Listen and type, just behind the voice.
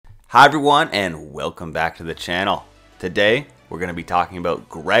Hi everyone, and welcome back to the channel. Today we're going to be talking about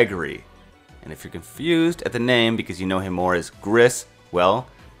Gregory, and if you're confused at the name because you know him more as Gris, well,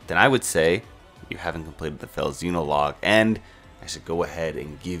 then I would say you haven't completed the Fel Xenologue, and I should go ahead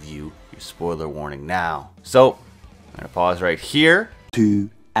and give you your spoiler warning now. So I'm going to pause right here. 2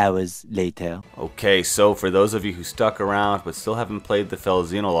 hours later. Okay, so for those of you who stuck around but still haven't played the Fel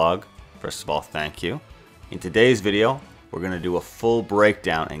Xenologue, first of all, thank you. In today's video, we're going to do a full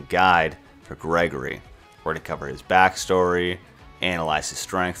breakdown and guide for Gregory. We're going to cover his backstory, analyze his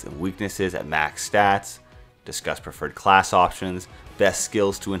strengths and weaknesses at max stats, discuss preferred class options, best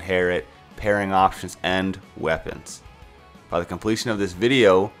skills to inherit, pairing options, and weapons. By the completion of this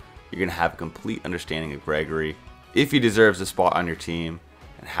video, you're going to have a complete understanding of Gregory, if he deserves a spot on your team,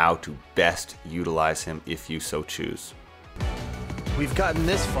 and how to best utilize him if you so choose. We've gotten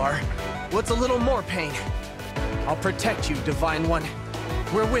this far. What's a little more pain? I'll protect you, Divine One.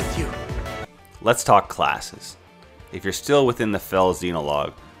 We're with you. Let's talk classes. If you're still within the Fel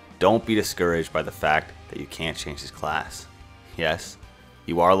Xenologue, don't be discouraged by the fact that you can't change his class. Yes,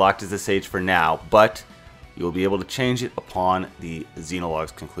 you are locked as a Sage for now, but you will be able to change it upon the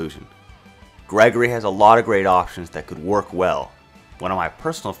Xenologue's conclusion. Gregory has a lot of great options that could work well. One of my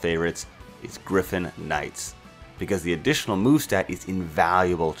personal favorites is Griffin Knights, because the additional move stat is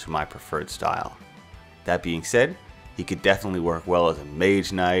invaluable to my preferred style. That being said, he could definitely work well as a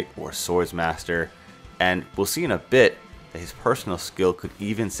Mage Knight or Swordsmaster, and we'll see in a bit that his personal skill could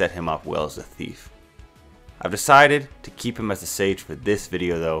even set him up well as a Thief. I've decided to keep him as a Sage for this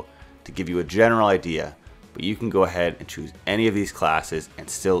video though, to give you a general idea, but you can go ahead and choose any of these classes and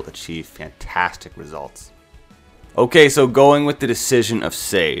still achieve fantastic results. Okay, so going with the decision of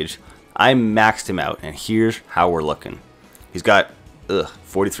Sage, I maxed him out, and here's how we're looking. He's got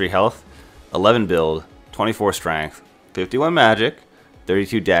 43 health, 11 build, 24 strength, 51 magic,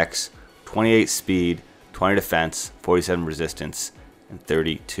 32 dex, 28 speed, 20 defense, 47 resistance, and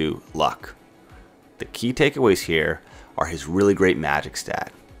 32 luck. The key takeaways here are his really great magic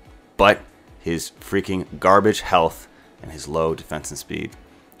stat, but his freaking garbage health and his low defense and speed.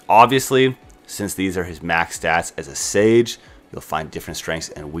 Obviously, since these are his max stats as a Sage, you'll find different strengths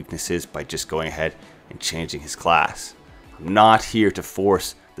and weaknesses by just going ahead and changing his class. I'm not here to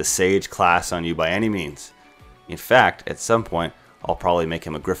force the Sage class on you by any means. In fact, at some point, I'll probably make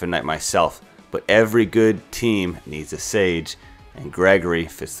him a Griffin Knight myself, but every good team needs a Sage, and Gregory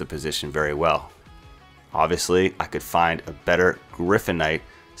fits the position very well. Obviously, I could find a better Griffin Knight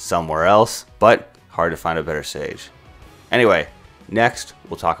somewhere else, but hard to find a better Sage. Anyway, next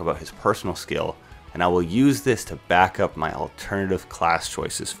we'll talk about his personal skill, and I will use this to back up my alternative class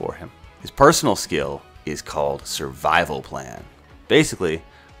choices for him. His personal skill is called Survival Plan. Basically,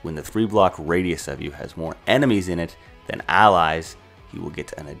 when the 3-block radius of you has more enemies in it than allies, he will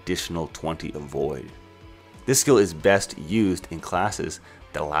get an additional 20 Avoid. This skill is best used in classes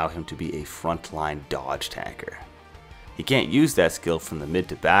that allow him to be a frontline dodge tanker. He can't use that skill from the mid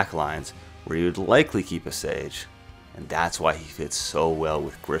to back lines, where he would likely keep a Sage, and that's why he fits so well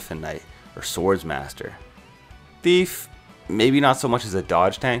with Griffin Knight or Swordsmaster. Thief, maybe not so much as a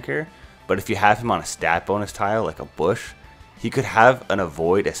dodge tanker, but if you have him on a stat bonus tile like a bush, he could have an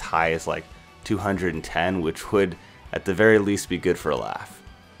Avoid as high as like 210, which would at the very least be good for a laugh.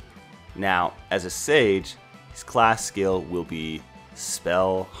 Now, as a Sage, his class skill will be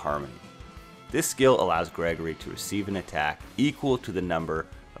Spell Harmony. This skill allows Gregory to receive an attack equal to the number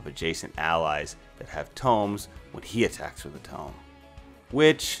of adjacent allies that have tomes when he attacks with a tome,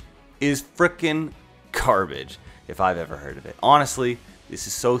 which is frickin' garbage if I've ever heard of it. Honestly, this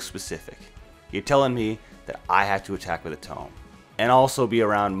is so specific. You're telling me that I have to attack with a tome and also be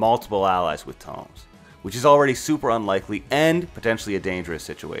around multiple allies with tomes, which is already super unlikely and potentially a dangerous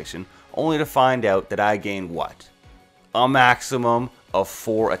situation, only to find out that I gain what? A maximum of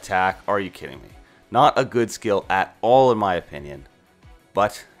 4 attack? Are you kidding me? Not a good skill at all in my opinion,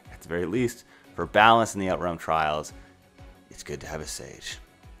 but at the very least, for balance in the Outrun trials, it's good to have a Sage.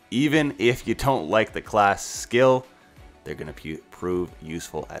 Even if you don't like the class skill, they're going to prove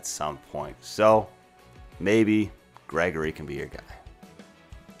useful at some point. So maybe Gregory can be your guy.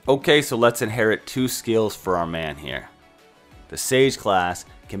 Okay, so let's inherit 2 skills for our man here. The Sage class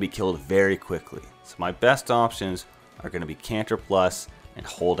can be killed very quickly, so my best options are going to be Canter Plus and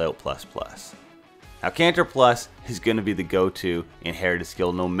Holdout Plus Plus. Now Canter Plus is going to be the go-to inherited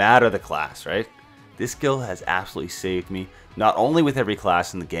skill no matter the class, right? This skill has absolutely saved me, not only with every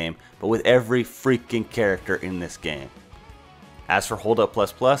class in the game, but with every freaking character in this game. As for Holdout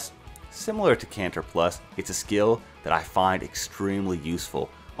Plus Plus, similar to Canter Plus, it's a skill that I find extremely useful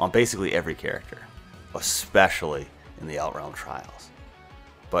on basically every character, especially in the Outrun trials.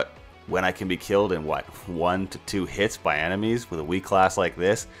 But when I can be killed in what, 1 to 2 hits by enemies with a weak class like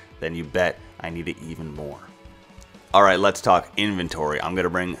this, then you bet I need it even more. Alright, let's talk inventory. I'm going to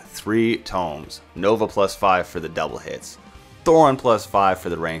bring 3 tomes, Nova +5 for the double hits, Thorin +5 for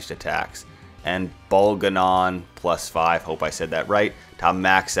the ranged attacks, and Bolganon +5, hope I said that right, to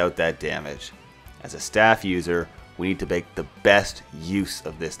max out that damage. As a staff user, we need to make the best use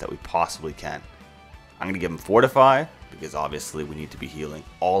of this that we possibly can. I'm going to give him Fortify, because obviously we need to be healing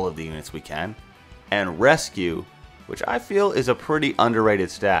all of the units we can, and Rescue, which I feel is a pretty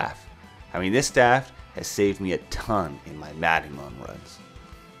underrated staff. I mean, this staff has saved me a ton in my Madimon runs.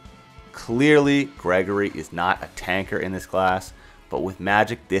 Clearly, Gregory is not a tanker in this class, but with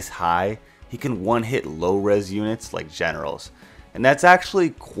magic this high, he can one-hit low-res units like generals, and that's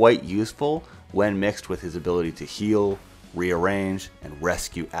actually quite useful when mixed with his ability to heal, rearrange, and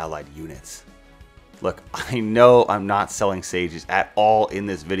rescue allied units. Look, I know I'm not selling sages at all in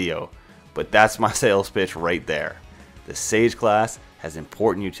this video, but that's my sales pitch right there. The sage class has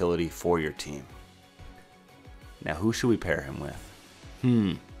important utility for your team. Now, who should we pair him with?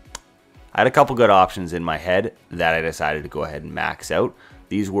 I had a couple good options in my head that I decided to go ahead and max out.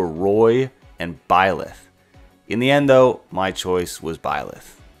 These were Roy and Byleth. In the end, though, my choice was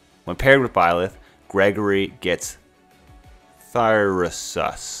Byleth. When paired with Byleth, Gregory gets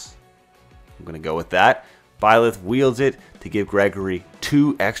Thyrosus. I'm going to go with that. Byleth wields it to give Gregory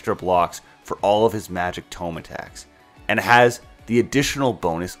 2 extra blocks for all of his magic tome attacks, and has the additional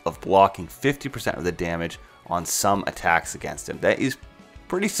bonus of blocking 50% of the damage on some attacks against him. That is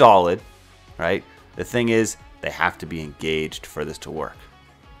pretty solid, right? The thing is, they have to be engaged for this to work.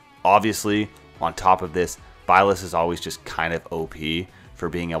 Obviously, on top of this, Byleth is always just kind of OP for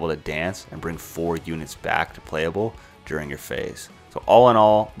being able to dance and bring 4 units back to playable during your phase. So all in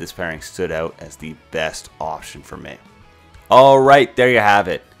all, this pairing stood out as the best option for me. Alright, there you have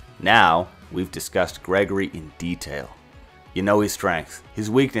it. Now, we've discussed Gregory in detail. You know his strengths, his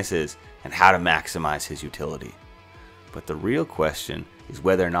weaknesses, and how to maximize his utility. But the real question is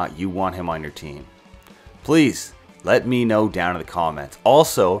whether or not you want him on your team. Please, let me know down in the comments.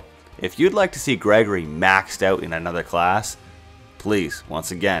 Also, if you'd like to see Gregory maxed out in another class, please,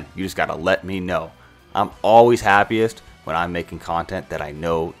 once again, you just gotta let me know. I'm always happiest when I'm making content that I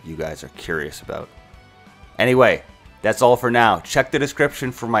know you guys are curious about. Anyway, that's all for now. Check the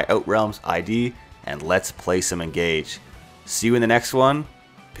description for my Outrealms ID, and let's play some Engage. See you in the next one.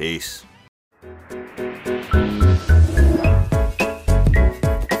 Peace.